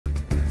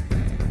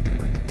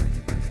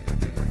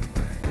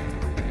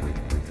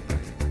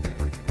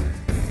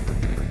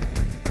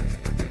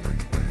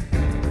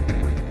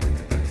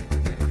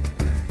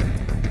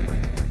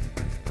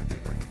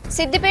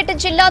సిద్దిపేట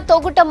జిల్లా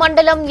తోగుట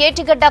మండలం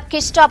ఏటి గడ్డ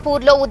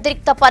కిస్టాపూర్ లో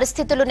ఉద్రిక్త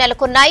పరిస్థితులు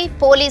నెలకొన్నాయి.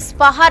 పోలీస్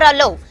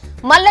పహారాలో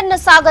మల్లన్న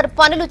సాగర్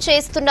పనులు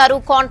చేస్తున్నారు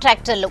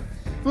కాంట్రాక్టర్లు.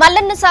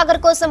 మల్లన్న సాగర్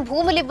కోసం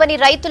భూములివ్వని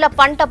రైతుల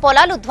పంట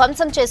పొలాలు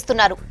ధ్వంసం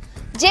చేస్తున్నారు.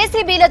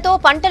 జేసీబీలతో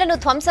పంటలను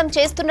ధ్వంసం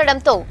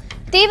చేస్తుండటంతో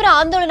తీవ్ర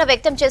ఆందోళన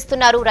వ్యక్తం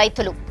చేస్తున్నారు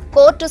రైతులు.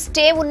 కోర్టు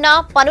స్టే ఉన్నా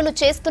పనులు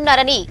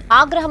చేస్తున్నారని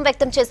ఆగ్రహం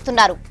వ్యక్తం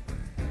చేస్తున్నారు.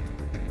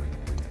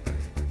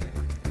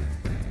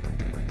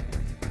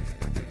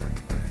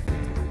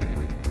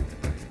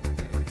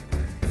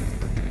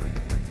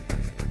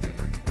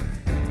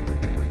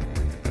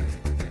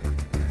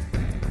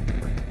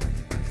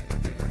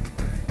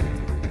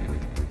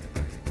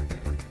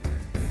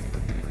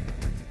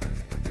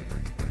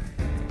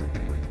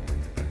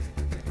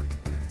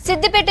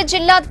 సిద్దిపేట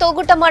జిల్లా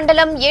తోగుట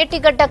మండలం ఏటి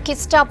గడ్డ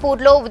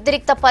కిస్టాపూర్ లో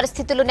ఉద్రిక్త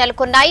పరిస్థితులు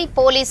నెలకొన్నాయి.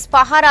 పోలీస్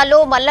పహారాలో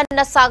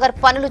మల్లన్న సాగర్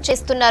పనులు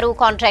చేస్తున్నారు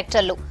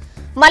కాంట్రాక్టర్లు.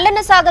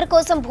 మల్లన్న సాగర్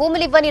కోసం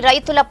భూములివ్వని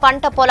రైతుల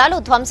పంట పొలాలు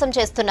ధ్వంసం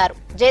చేస్తున్నారు.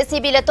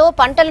 జేసీబీలతో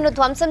పంటలను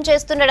ధ్వంసం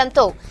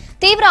చేస్తుండటంతో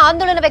తీవ్ర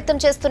ఆందోళన వ్యక్తం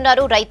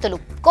చేస్తున్నారు రైతులు.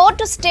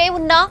 కోర్టు స్టే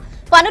ఉన్నా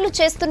పనులు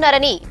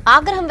చేస్తున్నారని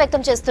ఆగ్రహం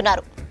వ్యక్తం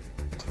చేస్తున్నారు.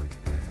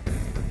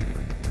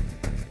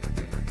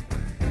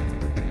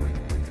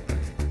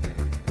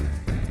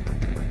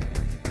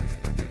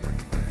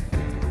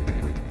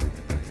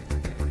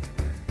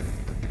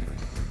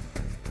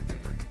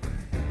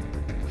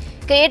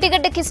 ఏటి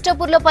గడ్డ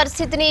కిస్టాపూర్ లో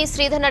పరిస్థితిని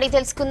శ్రీధర్ అడిగి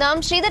తెలుసుకుందాం.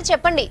 శ్రీధర్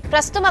చెప్పండి,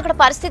 ప్రస్తుతం అక్కడ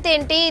పరిస్థితి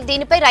ఏంటి,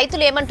 దీనిపై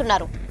రైతులు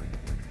ఏమంటున్నారు?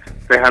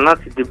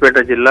 సిద్దిపేట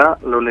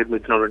జిల్లాలో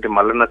నిర్మించినటువంటి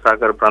మల్లన్న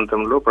సాగర్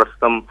ప్రాంతంలో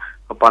ప్రస్తుతం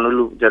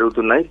పనులు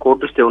జరుగుతున్నాయి.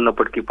 కోర్టు స్టే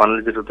ఉన్నప్పటికీ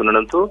పనులు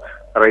జరుగుతుండడంతో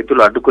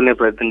రైతులు అడ్డుకునే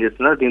ప్రయత్నం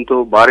చేస్తున్నారు. దీంతో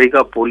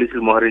భారీగా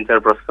పోలీసులు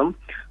మోహరించారు. ప్రస్తుతం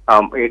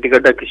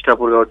ఏటిగడ్డ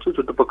కిస్టాపూర్ కావచ్చు,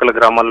 చుట్టుపక్కల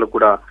గ్రామాల్లో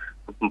కూడా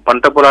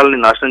పంట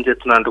పొలాలని నాశనం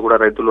చేస్తున్నారంటూ కూడా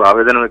రైతులు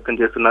ఆవేదన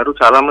వ్యక్తం చేస్తున్నారు.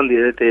 చాలా మంది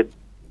ఏదైతే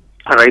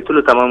రైతులు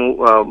తమ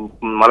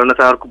మల్లన్న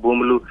సాగర్కు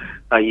భూములు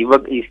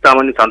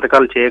ఇస్తామని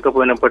సంతకాలు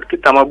చేయకపోయినప్పటికీ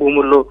తమ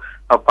భూముల్లో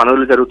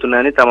పనులు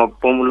జరుగుతున్నాయని, తమ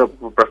భూముల్లో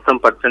ప్రస్తుతం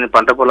పచ్చని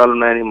పంట పొలాలు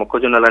ఉన్నాయని,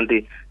 మొక్కజొన్న లాంటి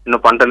ఎన్నో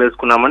పంటలు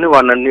వేసుకున్నామని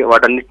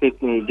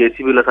వాటన్నిటిని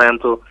జేసీబీల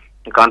సాయంతో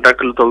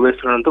కాంట్రాక్టర్లు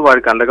తవ్వేస్తుండడంతో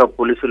వారికి అండగా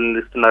పోలీసులు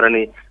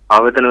నిలుస్తున్నారని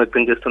ఆవేదన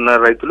వ్యక్తం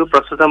చేస్తున్నారు రైతులు.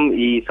 ప్రస్తుతం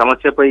ఈ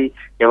సమస్యపై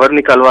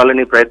ఎవరిని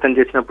కలవాలని ప్రయత్నం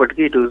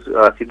చేసినప్పటికీ ఇటు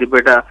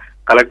సిద్దిపేట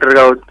కలెక్టర్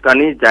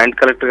కానీ, జాయింట్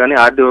కలెక్టర్ కానీ,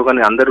 ఆర్డీఓ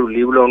కానీ అందరూ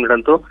లీవ్ లో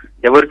ఉండడంతో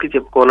ఎవరికి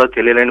చెప్పుకోవాలో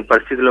తెలియలేని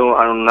పరిస్థితిలో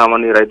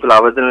ఉన్నామని రైతులు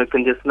ఆవేదన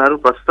వ్యక్తం చేస్తున్నారు.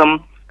 ప్రస్తుతం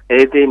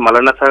ఏదైతే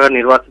మల్లన్న సాగర్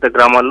నిర్వాసిత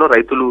గ్రామాల్లో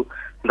రైతులు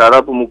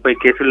దాదాపు 30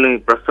 కేసులని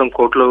ప్రస్తుతం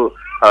కోర్టులో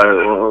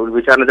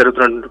విచారణ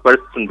జరుగుతున్నటువంటి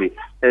పరిస్థితి ఉంది.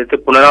 అయితే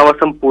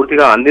పునరావాసం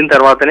పూర్తిగా అందిన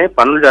తర్వాతనే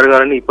పనులు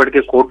జరగాలని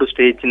ఇప్పటికే కోర్టు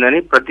స్టే ఇచ్చిందని,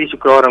 ప్రతి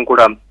శుక్రవారం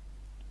కూడా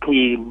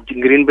ఈ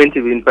గ్రీన్ బెంచ్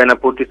దీనిపైన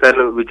పూర్తి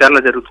స్థాయిలో విచారణ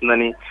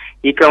జరుగుతుందని,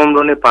 ఈ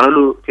క్రమంలోనే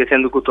పనులు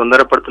చేసేందుకు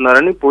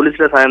తొందరపడుతున్నారని,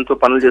 పోలీసుల సాయంతో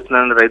పనులు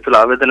చేస్తున్నారని రైతులు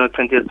ఆవేదన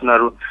వ్యక్తం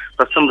చేస్తున్నారు.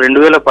 ప్రస్తుతం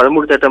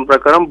 2013 చట్టం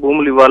ప్రకారం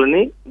భూములు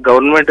ఇవ్వాలని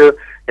గవర్నమెంట్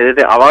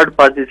ఏదైతే అవార్డు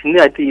పాస్ చేసింది,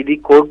 అయితే ఇది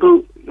కోర్టు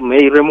మే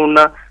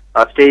 23న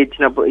స్టే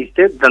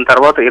ఇస్తే దాని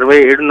తర్వాత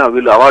 27న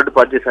వీళ్ళు అవార్డు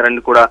పాస్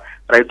చేశారని కూడా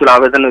రైతులు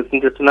ఆవేదన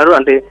వ్యక్తం చేస్తున్నారు.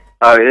 అంటే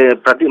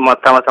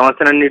తమ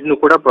సమస్యలన్నింటినీ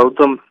కూడా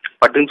ప్రభుత్వం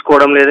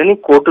పట్టించుకోవడం లేదని,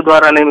 కోర్టు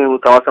ద్వారానే మేము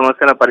తమ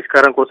సమస్యల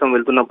పరిష్కారం కోసం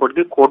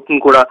వెళ్తున్నప్పటికీ కోర్టును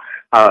కూడా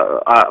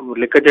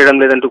లెక్క చేయడం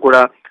లేదంటూ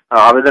కూడా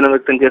ఆవేదన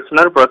వ్యక్తం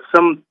చేస్తున్నారు.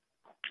 ప్రస్తుతం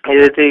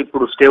ఏదైతే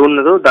ఇప్పుడు స్టే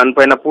ఉన్నదో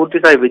దానిపైన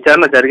పూర్తి స్థాయి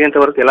విచారణ జరిగేంత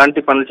వరకు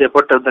ఎలాంటి పనులు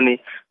చేపట్టొద్దని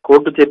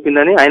కోర్టు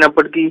చెప్పిందని,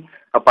 అయినప్పటికీ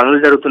ఆ పనులు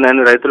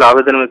జరుగుతున్నాయని రైతులు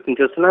ఆవేదన వ్యక్తం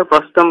చేస్తున్నారు.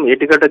 ప్రస్తుతం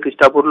ఏటిగడ్డ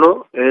కిస్టాపూర్ లో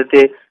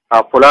ఏదైతే ఆ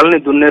పొలాలని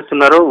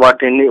దున్నేస్తున్నారో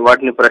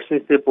వాటిని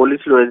ప్రశ్నిస్తే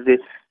పోలీసులు ఏదైతే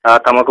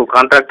తమకు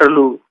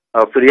కాంట్రాక్టర్లు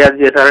ఫిర్యాదు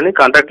చేశారని,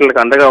 కాంట్రాక్టర్లకు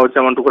అండగా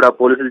వచ్చామంటూ కూడా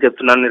పోలీసులు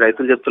చెప్తున్నారని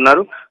రైతులు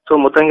చెప్తున్నారు. సో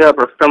మొత్తంగా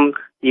ప్రస్తుతం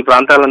ఈ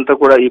ప్రాంతాలంతా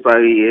కూడా ఈ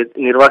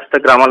నిర్వాసిత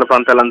గ్రామాల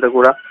ప్రాంతాలంతా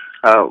కూడా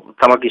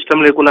తమకు ఇష్టం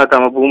లేకుండా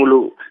తమ భూములు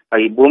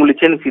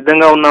ఇచ్చేందుకు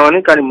సిద్ధంగా ఉన్నామని,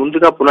 కానీ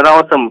ముందుగా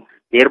పునరావాసం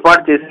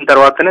ఏర్పాటు చేసిన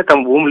తర్వాతనే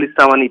తమ భూములు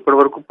ఇస్తామని, ఇప్పటి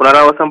వరకు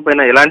పునరావాసం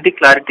పైన ఎలాంటి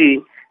క్లారిటీ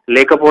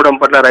లేకపోవడం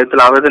పట్ల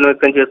రైతులు ఆవేదన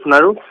వ్యక్తం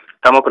చేస్తున్నారు.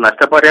 తమకు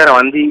నష్టపరిహారం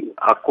అంది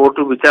ఆ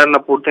కోర్టు విచారణ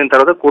పూర్తయిన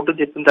తర్వాత, కోర్టు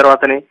చెప్పిన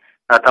తర్వాతనే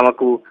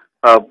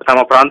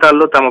తమ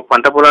ప్రాంతాల్లో తమ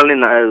పంట పొలాలని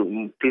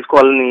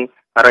తీసుకోవాలని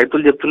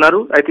రైతులు చెప్తున్నారు.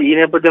 అయితే ఈ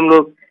నేపథ్యంలో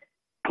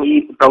ఈ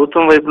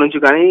ప్రభుత్వం వైపు నుంచి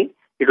కానీ,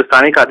 ఇటు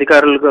స్థానిక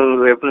అధికారుల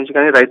వైపు నుంచి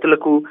కానీ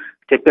రైతులకు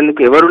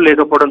చెప్పేందుకు ఎవరూ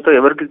లేకపోవడంతో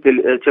ఎవరికి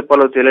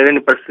చెప్పాలో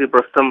తెలియలేని పరిస్థితి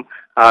ప్రస్తుతం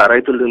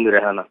రైతులు ఉంది.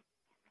 Rehana.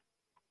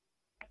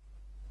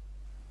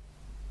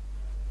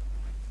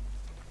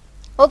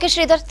 Okay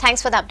Sridhar,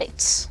 thanks for the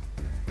updates.